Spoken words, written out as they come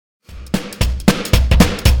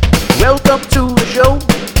welcome to the show.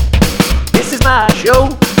 This is my show.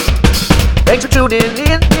 Thanks for tuning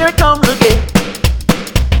in. Here it comes again.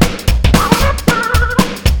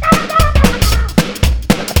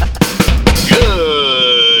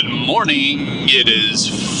 Good morning. It is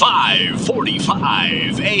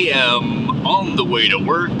 5:45 a.m. on the way to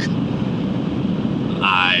work.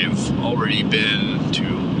 I've already been to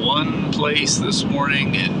one place this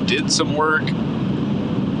morning and did some work.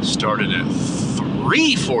 Started at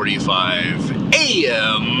 3:45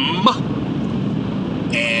 a.m.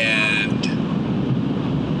 and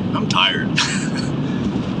I'm tired.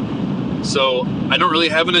 So I don't really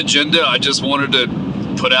have an agenda. I just wanted to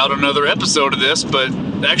put out another episode of this, but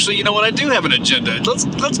actually, you know what? I do have an agenda.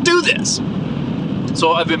 Let's do this.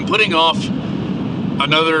 So I've been putting off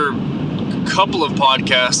another couple of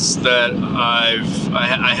podcasts that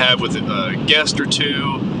I have with a guest or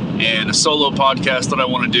two and a solo podcast that I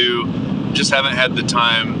want to do. Just haven't had the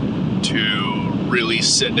time to really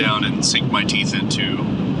sit down and sink my teeth into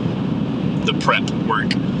the prep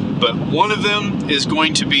work. But one of them is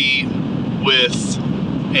going to be with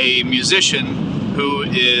a musician who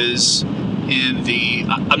is in the,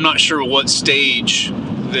 I'm not sure what stage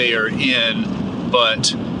they are in,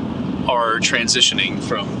 but are transitioning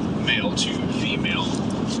from male to female.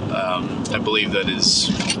 I believe that is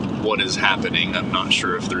what is happening. I'm not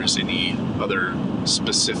sure if there's any other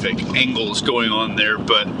specific angles going on there,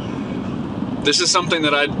 but this is something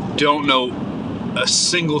that I don't know a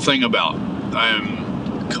single thing about. I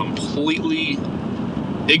am completely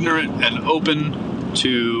ignorant and open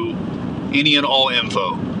to any and all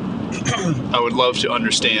info. I would love to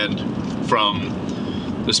understand from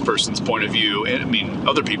this person's point of view, and I mean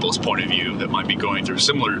other people's point of view that might be going through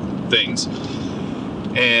similar things,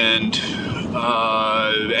 and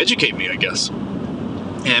educate me, I guess,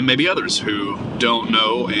 and maybe others who don't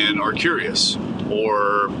know and are curious,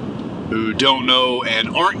 or who don't know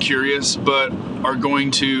and aren't curious but are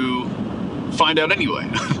going to find out anyway.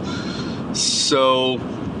 So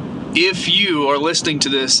if you are listening to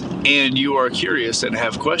this and you are curious and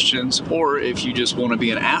have questions, or if you just want to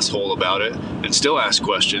be an asshole about it and still ask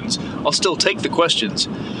questions, I'll still take the questions.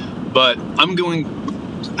 But I'm going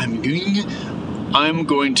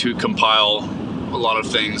to compile a lot of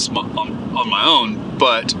things on my own.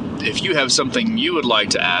 But if you have something you would like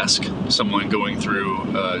to ask someone going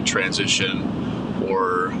through a transition,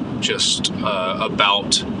 or just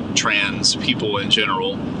about trans people in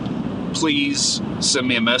general, please send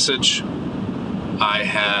me a message. I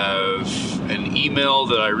have an email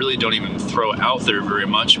that I really don't even throw out there very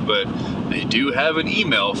much, but I do have an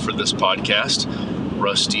email for this podcast,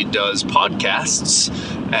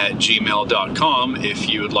 rustydoespodcasts@gmail.com, if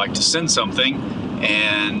you would like to send something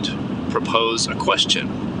and propose a question.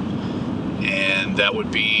 And that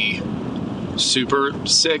would be super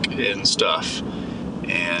sick and stuff.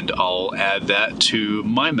 And I'll add that to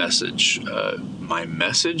my message.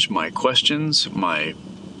 My questions, my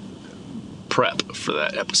prep for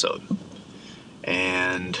that episode.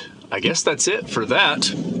 And I guess that's it for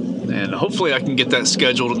that. And hopefully I can get that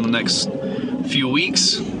scheduled in the next few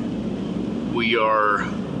weeks. We are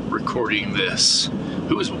recording this.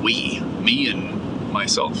 Who is we? Me and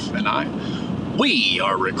myself and I. We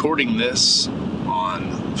are recording this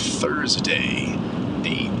on Thursday,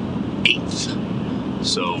 the 8th.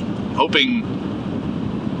 So, hoping,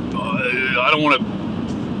 I don't want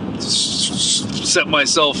to set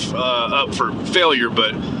myself up for failure,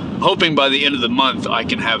 but hoping by the end of the month I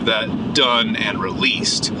can have that done and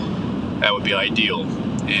released. That would be ideal.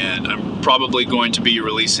 And I'm probably going to be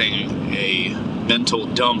releasing a mental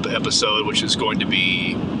dump episode, which is going to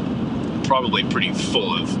be probably pretty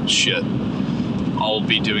full of shit. I'll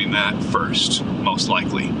be doing that first, most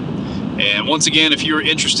likely. And once again, if you're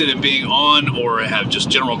interested in being on, or have just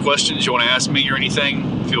general questions you want to ask me or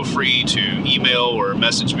anything, feel free to email or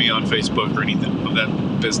message me on Facebook or anything of that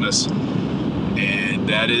business. And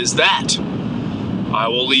that is that. I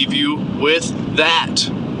will leave you with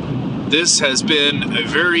that. This has been a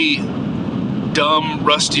very dumb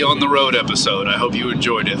Rusty on the Road episode. I hope you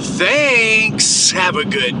enjoyed it. Thanks. Have a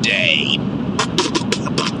good day.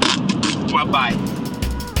 Bye-bye.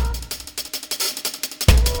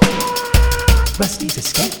 Rusty's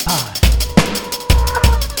Escape Pod.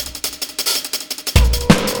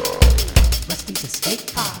 Rusty's Escape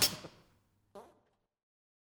Pod.